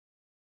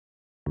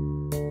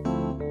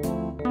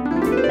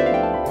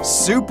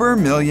Super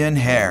Million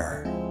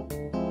Hair.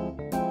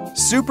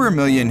 Super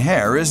Million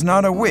Hair is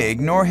not a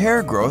wig nor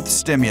hair growth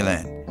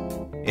stimulant.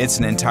 It's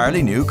an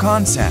entirely new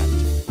concept.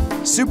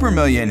 Super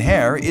Million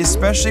Hair is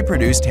specially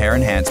produced hair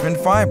enhancement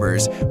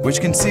fibers which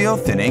conceal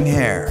thinning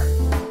hair.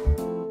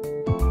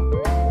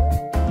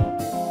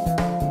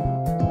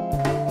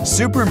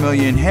 Super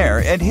Million Hair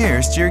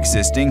adheres to your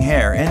existing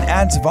hair and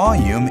adds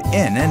volume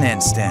in an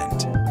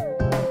instant.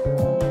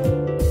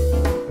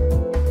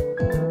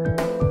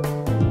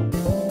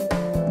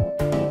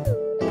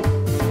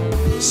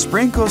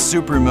 Sprinkle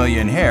Super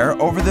Million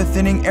Hair over the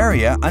thinning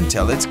area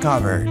until it's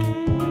covered.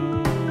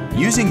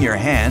 Using your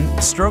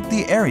hand, stroke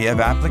the area of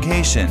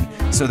application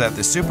so that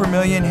the Super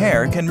Million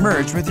Hair can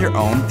merge with your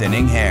own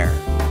thinning hair.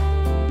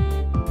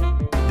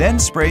 Then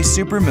spray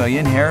Super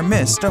Million Hair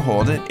Mist to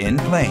hold it in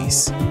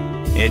place.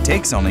 It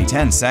takes only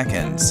 10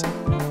 seconds.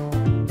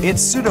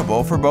 It's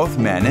suitable for both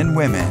men and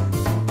women.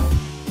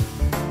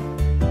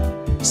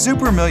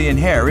 Super Million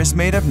Hair is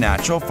made of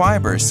natural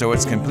fibers, so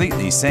it's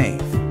completely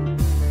safe.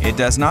 It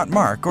does not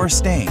mark or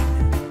stain.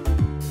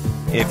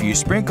 If you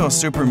sprinkle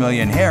Super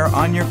Million Hair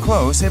on your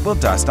clothes, it will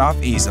dust off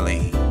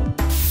easily.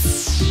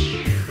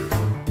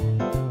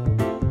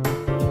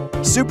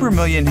 Super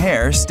Million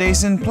Hair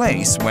stays in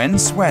place when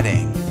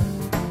sweating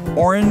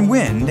or in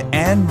wind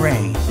and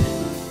rain.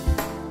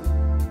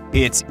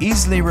 It's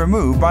easily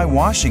removed by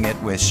washing it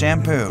with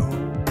shampoo.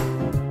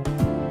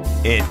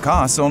 It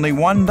costs only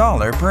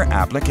 $1 per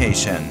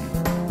application.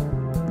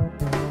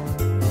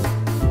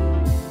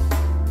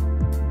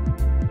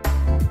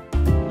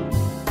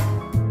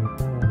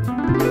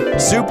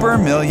 Super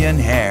Million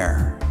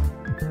Hair.